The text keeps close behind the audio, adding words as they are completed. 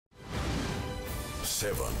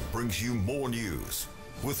7 brings you more news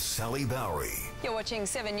with Sally Bowery. You're watching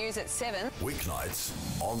 7 News at 7. Weeknights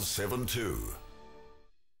on 7 2.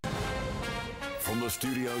 From the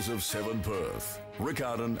studios of 7 Perth, Rick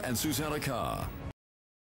Arden and Susanna Carr.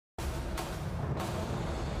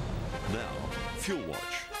 Now, FuelWatch,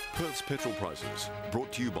 Perth's petrol prices,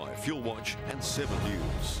 brought to you by FuelWatch and 7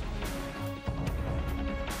 News.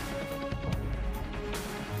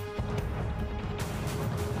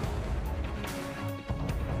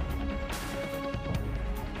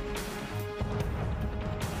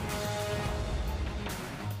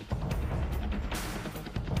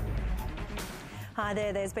 Hi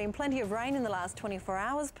there, there's been plenty of rain in the last 24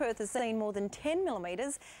 hours. Perth has seen more than 10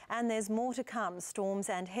 millimetres and there's more to come. Storms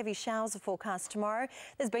and heavy showers are forecast tomorrow.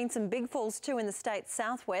 There's been some big falls too in the state's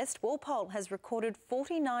southwest. Walpole has recorded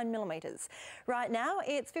 49 millimetres. Right now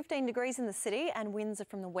it's 15 degrees in the city and winds are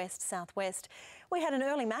from the west-southwest. We had an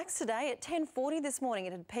early max today at 10:40 this morning.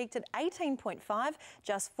 It had peaked at 18.5,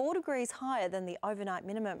 just 4 degrees higher than the overnight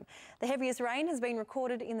minimum. The heaviest rain has been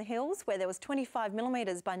recorded in the hills where there was 25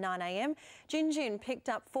 millimetres by 9 a.m. Gin picked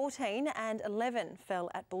up 14 and 11 fell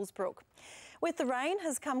at Bullsbrook. With the rain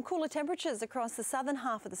has come cooler temperatures across the southern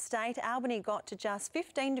half of the state. Albany got to just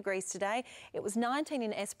 15 degrees today. It was 19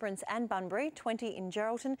 in Esperance and Bunbury, 20 in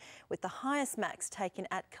Geraldton, with the highest max taken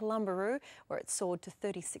at Columbaroo, where it soared to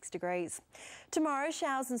 36 degrees. Tomorrow,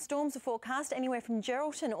 showers and storms are forecast anywhere from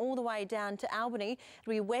Geraldton all the way down to Albany.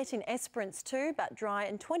 It'll be wet in Esperance too, but dry,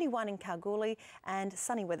 and 21 in Kalgoorlie, and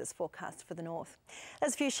sunny weather's forecast for the north.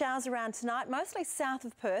 There's a few showers around tonight, mostly south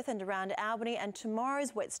of Perth and around Albany, and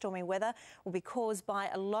tomorrow's wet stormy weather will be caused by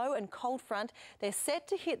a low and cold front. They're set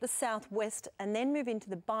to hit the southwest and then move into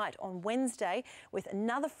the Bight on Wednesday, with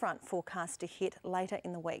another front forecast to hit later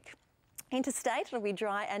in the week. Interstate, it'll be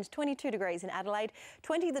dry and 22 degrees in Adelaide,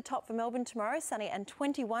 20 the top for Melbourne tomorrow, sunny, and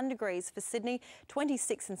 21 degrees for Sydney,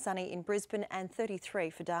 26 and sunny in Brisbane, and 33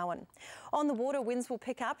 for Darwin. On the water, winds will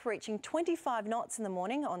pick up, reaching 25 knots in the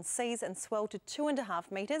morning on seas and swell to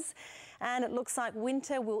 2.5 metres. And it looks like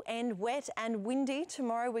winter will end wet and windy.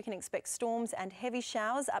 Tomorrow we can expect storms and heavy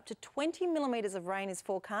showers. Up to 20 millimetres of rain is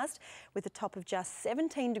forecast, with a top of just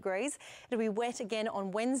 17 degrees. It'll be wet again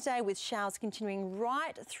on Wednesday, with showers continuing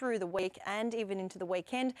right through the week and even into the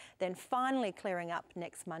weekend, then finally clearing up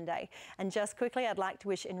next Monday. And just quickly, I'd like to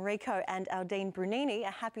wish Enrico and Aldine Brunini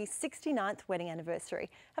a happy 69th wedding anniversary.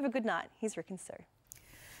 Have a good night. Here's Rick and Sue.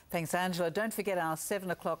 Thanks, Angela. Don't forget our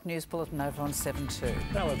 7 o'clock news bulletin over on 7 2.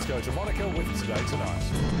 Now let's go to Monica with Today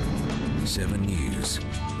Tonight. 7 News,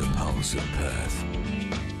 the pulse of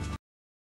Perth.